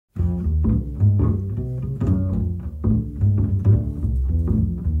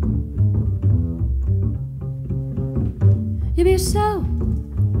You'd be so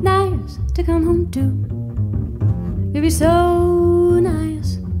nice to come home to. You'd be so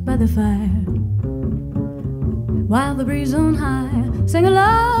nice by the fire, while the breeze on high sang a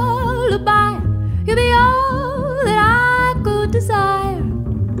lullaby. You'd be all that I could desire.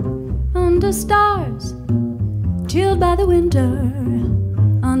 Under stars, chilled by the winter,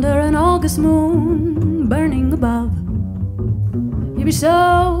 under an August moon burning above. You'd be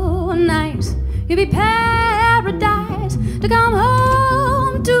so nice, you'd be paradise to come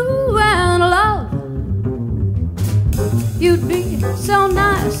home to and love. You'd be so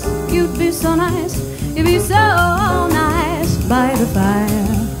nice, you'd be so nice, you'd be so nice by the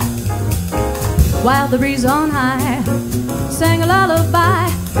fire, while the breeze on high sang a lullaby.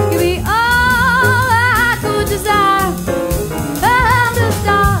 You'd be all I could desire. Under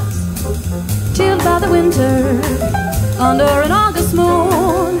stars, chilled by the winter, under an August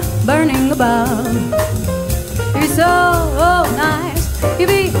moon burning above. You'd be so nice, you'd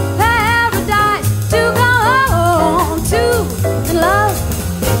be paradise to go home to and love.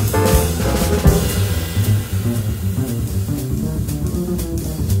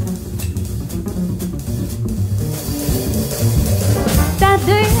 Da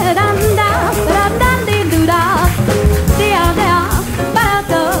da da da da da do da da da ba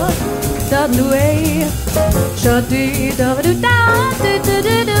da da do e shut di da do da do do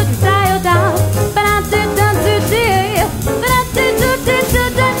do do da da ba da do do do ba da do do do do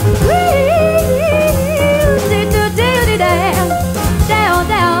do do do do da da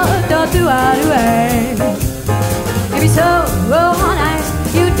da do do